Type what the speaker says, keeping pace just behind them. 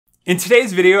In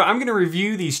today's video, I'm going to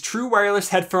review these true wireless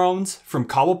headphones from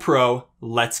Cobble Pro.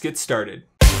 Let's get started.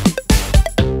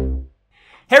 Hey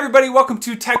everybody, welcome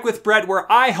to Tech with Brett, where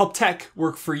I help tech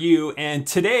work for you. And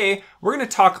today we're going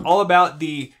to talk all about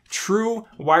the True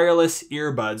Wireless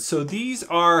Earbuds. So these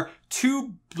are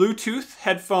two Bluetooth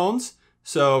headphones.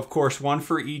 So of course, one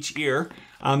for each ear.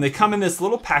 They come in this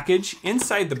little package.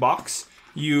 Inside the box,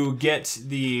 you get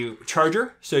the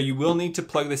charger. So you will need to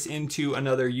plug this into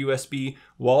another USB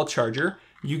wall charger.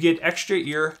 You get extra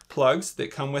ear plugs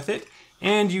that come with it,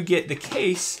 and you get the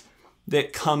case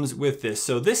that comes with this.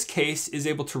 So this case is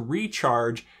able to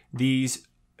recharge these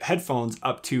headphones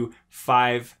up to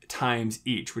 5 times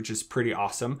each, which is pretty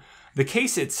awesome. The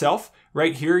case itself,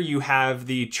 right here, you have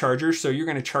the charger. So you're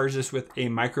going to charge this with a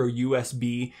micro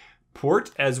USB port,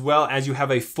 as well as you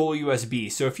have a full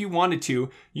USB. So if you wanted to,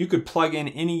 you could plug in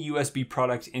any USB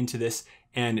product into this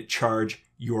and charge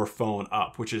your phone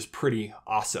up, which is pretty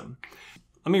awesome.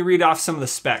 Let me read off some of the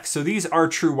specs. So these are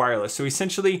true wireless. So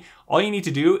essentially all you need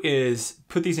to do is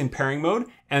put these in pairing mode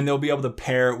and they'll be able to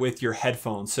pair with your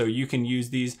headphones. So you can use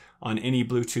these on any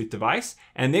Bluetooth device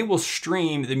and they will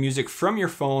stream the music from your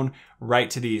phone right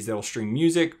to these. They'll stream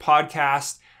music,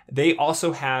 podcasts. They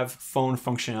also have phone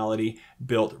functionality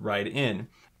built right in.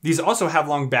 These also have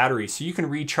long batteries, so you can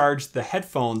recharge the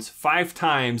headphones 5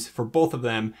 times for both of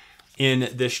them in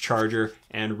this charger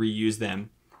and reuse them.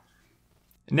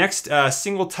 Next,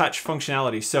 single touch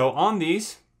functionality. So on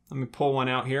these, let me pull one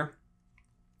out here.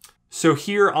 So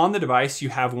here on the device, you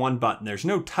have one button. There's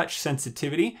no touch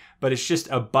sensitivity, but it's just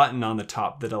a button on the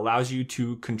top that allows you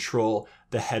to control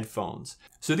the headphones.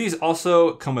 So these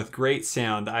also come with great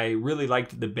sound. I really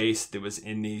liked the bass that was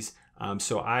in these.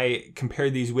 So I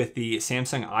compared these with the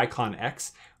Samsung Icon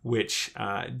X, which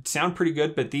sound pretty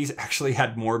good, but these actually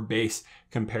had more bass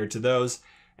compared to those.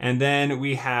 And then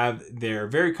we have they're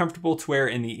very comfortable to wear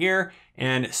in the ear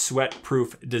and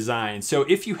sweat-proof design. So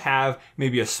if you have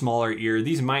maybe a smaller ear,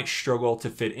 these might struggle to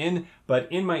fit in,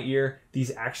 but in my ear,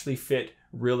 these actually fit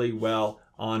really well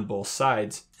on both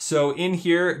sides. So in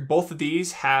here, both of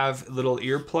these have little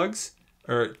ear plugs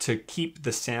to keep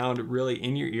the sound really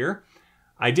in your ear.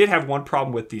 I did have one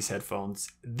problem with these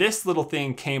headphones. This little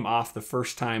thing came off the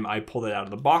first time I pulled it out of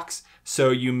the box.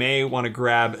 So you may want to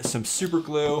grab some super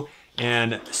glue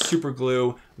and super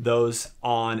glue those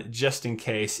on just in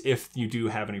case if you do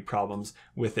have any problems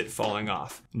with it falling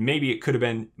off. Maybe it could have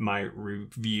been my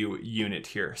review unit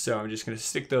here. So I'm just going to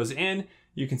stick those in.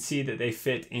 You can see that they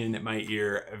fit in my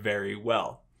ear very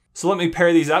well. So let me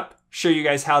pair these up, show you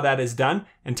guys how that is done,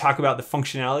 and talk about the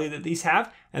functionality that these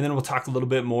have. And then we'll talk a little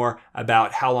bit more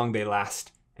about how long they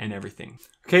last and everything.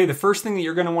 Okay, the first thing that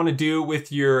you're going to want to do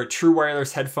with your true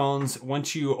wireless headphones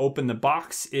once you open the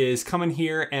box is come in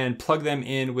here and plug them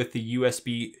in with the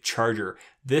USB charger.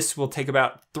 This will take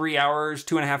about 3 hours,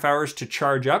 2.5 hours to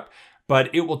charge up,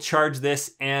 but it will charge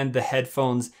this and the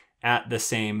headphones at the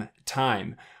same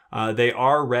time. They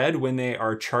are red when they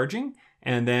are charging,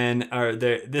 and then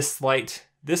this light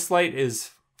is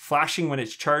flashing when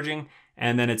it's charging,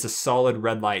 and then it's a solid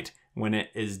red light when it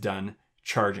is done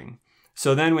charging.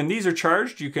 So then when these are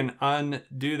charged, you can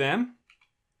undo them,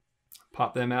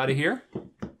 pop them out of here.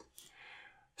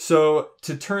 So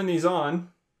to turn these on,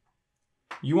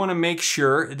 you want to make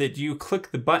sure that you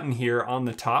click the button here on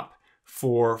the top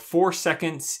for 4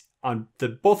 seconds on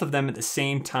both of them at the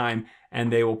same time,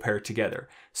 and they will pair together.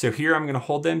 So here I'm going to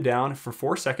hold them down for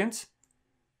 4 seconds.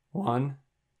 1,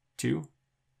 2,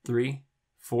 3,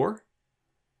 4.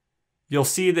 You'll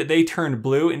see that they turned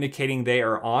blue, indicating they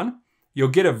are on. You'll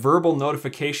get a verbal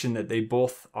notification that they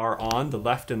both are on, the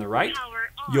left and the right.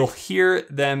 You'll hear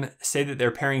them say that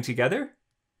they're pairing together,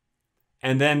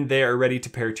 and then they are ready to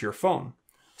pair to your phone.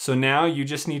 So now you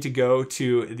just need to go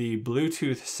to the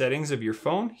Bluetooth settings of your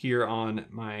phone here on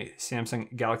my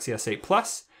Samsung Galaxy S8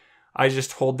 Plus. I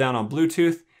just hold down on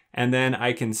Bluetooth, and then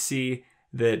I can see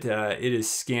that it is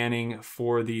scanning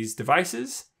for these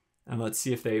devices. And let's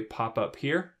see if they pop up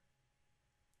here.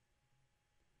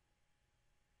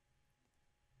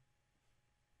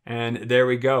 And there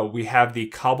we go. We have the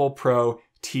Cobble Pro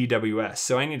TWS.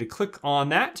 So I need to click on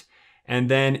that, and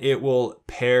then it will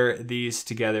pair these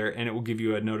together, and it will give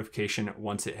you a notification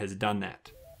once it has done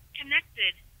that.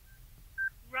 Connected.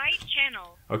 Right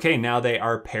channel. Okay, now they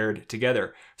are paired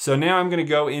together. So now I'm going to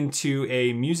go into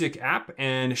a music app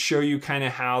and show you kind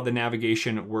of how the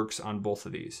navigation works on both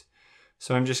of these.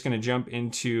 So I'm just going to jump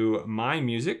into My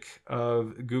Music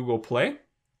of Google Play,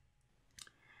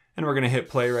 and we're going to hit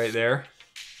play right there.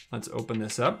 Let's open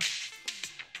this up.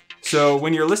 So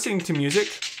when you're listening to music,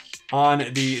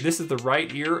 this is the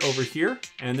right ear over here,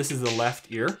 and this is the left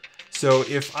ear. So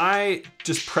if I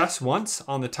just press once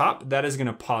on the top, that is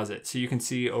gonna pause it. So you can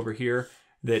see over here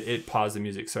that it paused the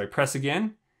music. So I press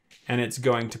again and it's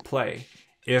going to play.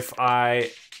 If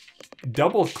I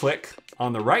double click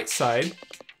on the right side,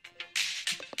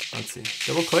 let's see,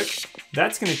 double click,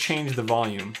 that's gonna change the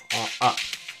volume up.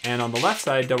 And on the left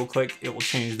side, double click, it will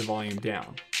change the volume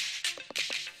down.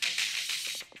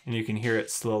 And you can hear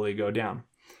it slowly go down.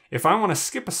 If I wanna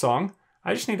skip a song,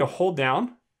 I just need to hold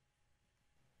down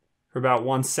for about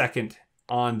 1 second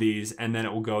on these, and then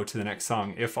it will go to the next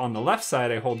song. If on the left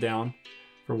side, I hold down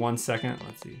for 1 second,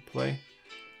 let's see, play,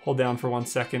 hold down for 1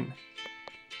 second,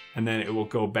 and then it will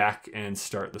go back and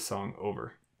start the song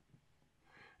over.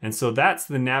 And so that's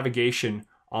the navigation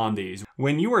on these.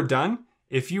 When you are done,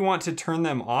 if you want to turn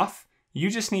them off, you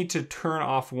just need to turn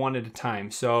off one at a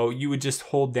time. So you would just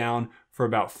hold down for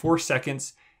about 4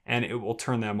 seconds and it will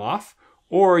turn them off.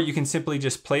 Or you can simply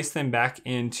just place them back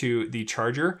into the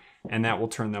charger and that will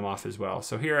turn them off as well.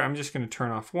 So here, I'm just gonna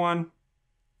turn off one.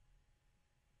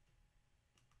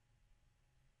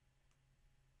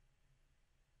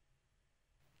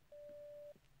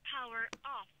 Power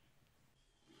off.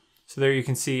 So there you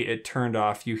can see it turned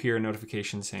off. You hear a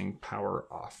notification saying power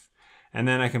off. And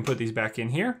then I can put these back in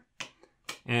here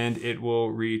and it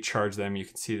will recharge them. You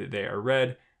can see that they are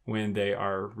red when they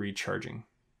are recharging.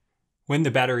 When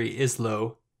the battery is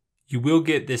low, you will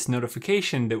get this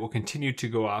notification that will continue to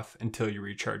go off until you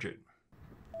recharge it.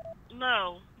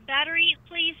 Low. Battery,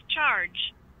 please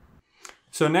charge.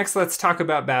 So next, let's talk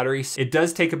about batteries. It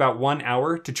does take about 1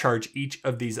 hour to charge each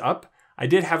of these up. I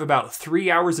did have about 3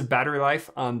 hours of battery life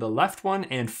on the left one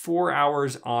and 4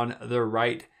 hours on the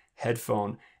right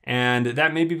headphone. And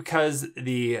that may be because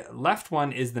the left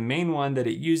one is the main one that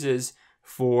it uses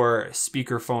for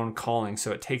speakerphone calling.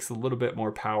 So it takes a little bit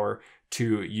more power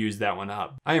to use that one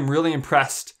up. I am really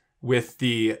impressed with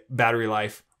the battery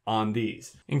life on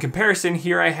these. In comparison,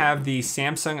 here I have the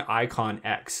Samsung Icon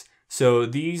X. So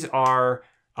these are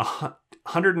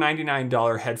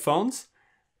 $199 headphones.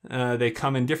 They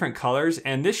come in different colors,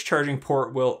 and this charging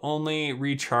port will only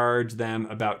recharge them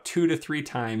about 2 to 3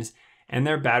 times, and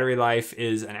their battery life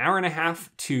is 1.5 hours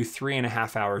to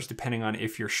 3.5 hours, depending on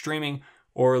if you're streaming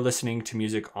or listening to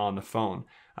music on the phone.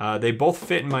 They both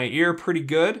fit in my ear pretty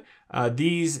good.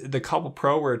 The Cobble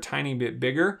Pro were a tiny bit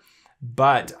bigger,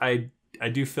 but I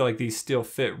do feel like these still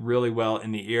fit really well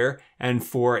in the ear. And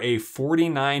for a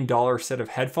 $49 set of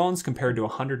headphones compared to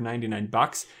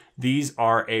 $199, these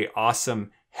are an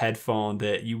awesome headphone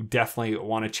that you definitely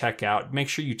want to check out. Make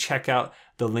sure you check out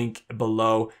the link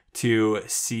below to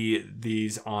see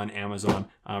these on Amazon.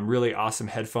 Really awesome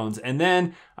headphones. And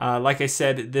then, like I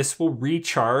said, this will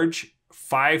recharge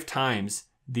 5 times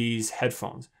these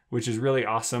headphones, which is really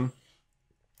awesome.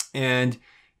 And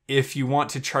if you want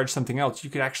to charge something else, you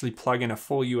could actually plug in a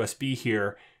full USB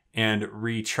here and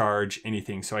recharge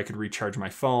anything. So I could recharge my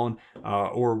phone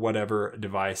or whatever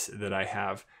device that I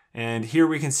have. And here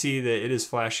we can see that it is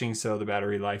flashing, so the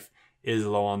battery life is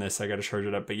low on this. I got to charge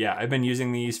it up. But yeah, I've been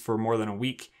using these for more than a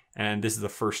week, and this is the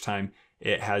first time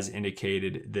it has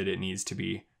indicated that it needs to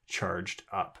be charged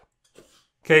up.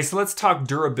 Okay, so let's talk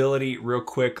durability real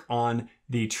quick on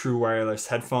the True Wireless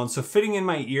headphones. So fitting in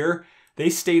my ear, they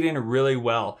stayed in really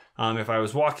well. If I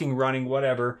was walking, running,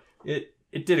 whatever, it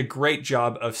did a great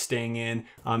job of staying in.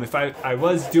 If I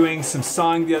was doing some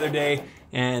sawing the other day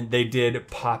and they did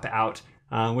pop out,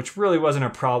 which really wasn't a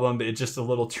problem, but it's just a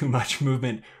little too much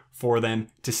movement for them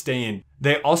to stay in.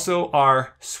 They also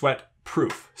are sweat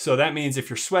proof. So that means if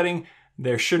you're sweating,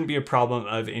 there shouldn't be a problem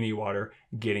of any water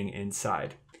getting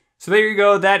inside. So there you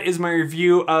go. That is my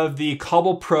review of the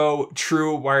Cobble Pro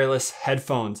True Wireless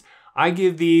headphones. I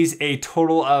give these a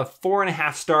total of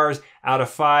 4.5 stars out of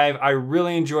 5. I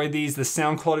really enjoyed these. The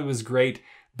sound quality was great.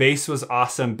 Bass was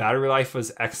awesome. Battery life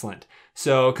was excellent.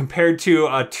 So compared to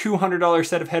a $200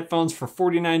 set of headphones for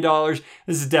 $49,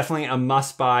 this is definitely a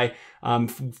must buy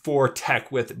for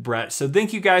Tech with Brett. So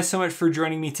thank you guys so much for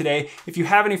joining me today. If you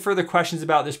have any further questions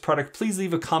about this product, please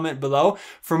leave a comment below.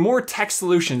 For more tech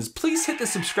solutions, please hit the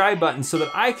subscribe button so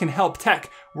that I can help tech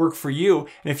work for you.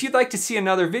 And if you'd like to see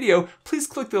another video, please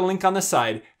click the link on the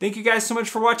side. Thank you guys so much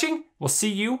for watching. We'll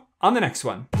see you on the next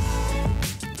one.